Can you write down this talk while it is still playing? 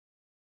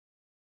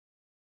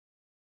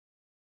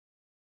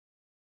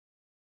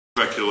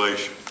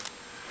speculation.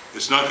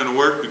 It's not going to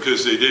work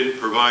because they didn't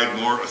provide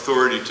more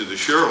authority to the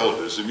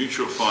shareholders, the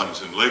mutual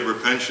funds and labor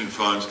pension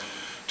funds,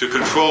 to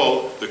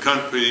control the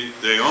company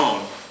they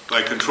own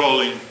by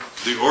controlling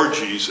the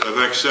orgies of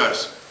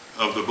excess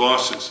of the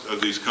bosses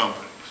of these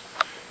companies.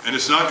 And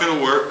it's not going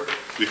to work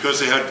because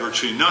they had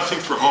virtually nothing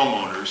for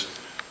homeowners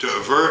to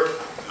avert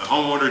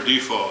homeowner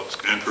defaults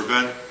and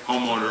prevent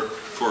homeowner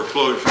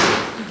foreclosure.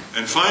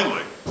 And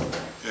finally,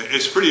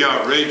 it's pretty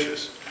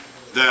outrageous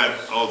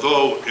that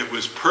although it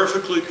was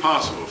perfectly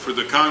possible for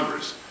the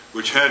Congress,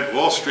 which had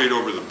Wall Street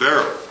over the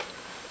barrel,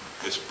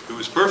 it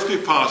was perfectly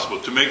possible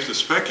to make the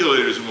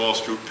speculators in Wall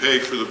Street pay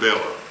for the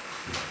bailout.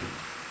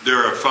 There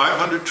are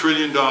 $500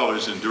 trillion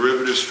in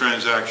derivatives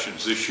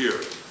transactions this year.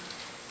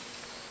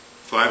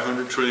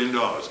 $500 trillion.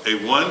 A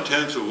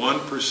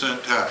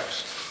 0.1%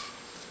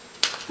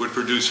 tax would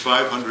produce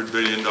 $500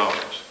 billion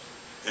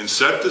and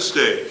set the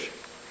stage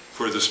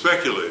for the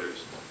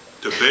speculators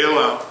to bail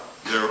out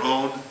their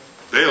own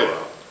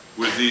bailout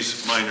with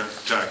these minor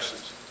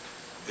taxes.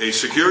 A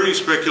security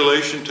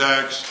speculation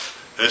tax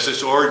has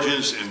its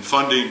origins in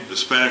funding the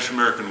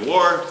Spanish-American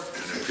War,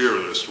 an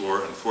imperialist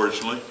war,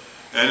 unfortunately,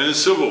 and in the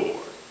Civil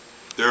War.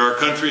 There are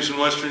countries in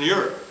Western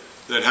Europe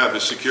that have a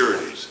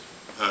securities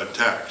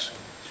tax.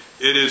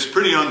 It is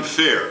pretty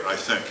unfair, I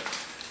think,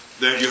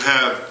 that you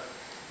have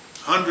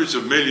hundreds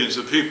of millions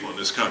of people in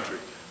this country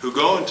who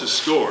go into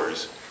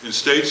stores in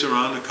states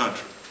around the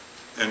country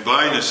and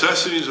buy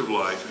necessities of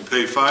life and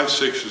pay 5,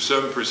 6, or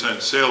 7%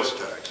 sales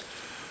tax,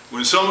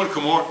 when someone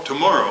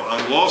tomorrow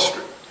on Wall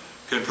Street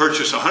can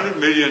purchase 100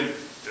 million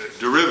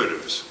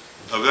derivatives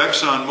of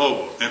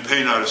ExxonMobil and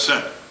pay not a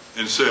cent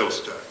in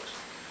sales tax.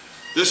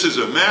 This is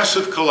a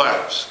massive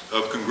collapse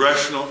of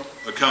congressional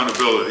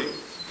accountability,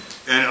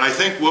 and I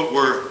think what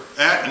we're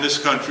at in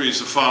this country is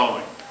the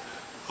following.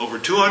 Over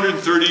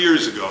 230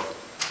 years ago,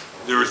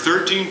 there were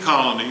 13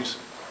 colonies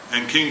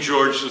and King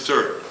George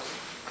III.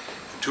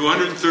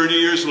 230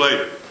 years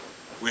later,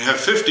 we have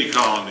 50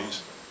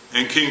 colonies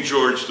and King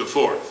George IV.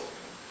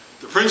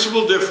 The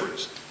principal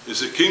difference is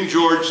that King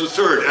George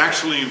III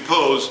actually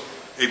imposed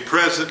a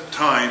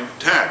present-time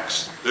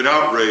tax that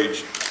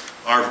outraged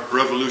our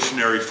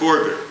revolutionary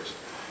forebears.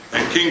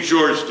 And King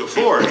George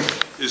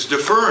IV is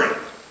deferring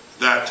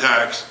that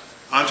tax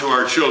onto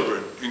our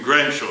children and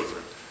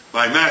grandchildren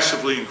by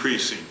massively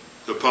increasing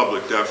the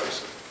public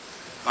deficit.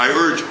 I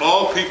urge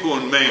all people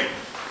in Maine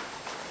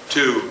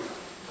to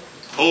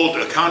hold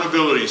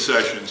accountability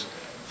sessions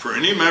for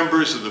any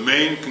members of the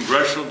Maine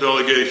congressional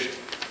delegation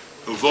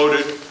who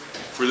voted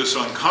for this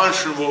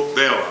unconscionable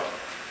bailout,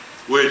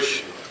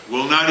 which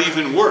will not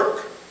even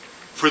work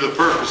for the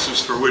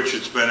purposes for which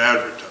it's been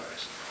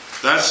advertised.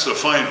 That's the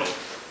final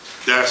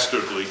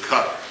dastardly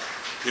cut.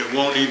 It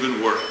won't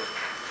even work.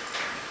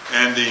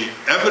 And the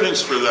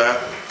evidence for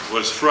that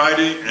was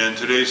Friday and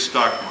today's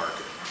stock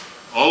market.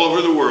 All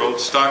over the world,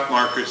 stock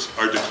markets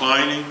are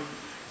declining,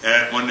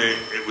 and when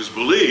it was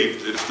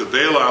believed that if the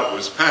bailout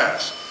was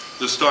passed,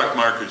 the stock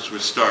markets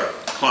would start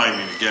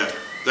climbing again.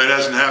 That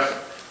hasn't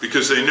happened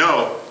because they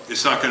know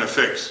it's not going to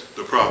fix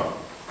the problem.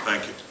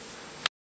 Thank you.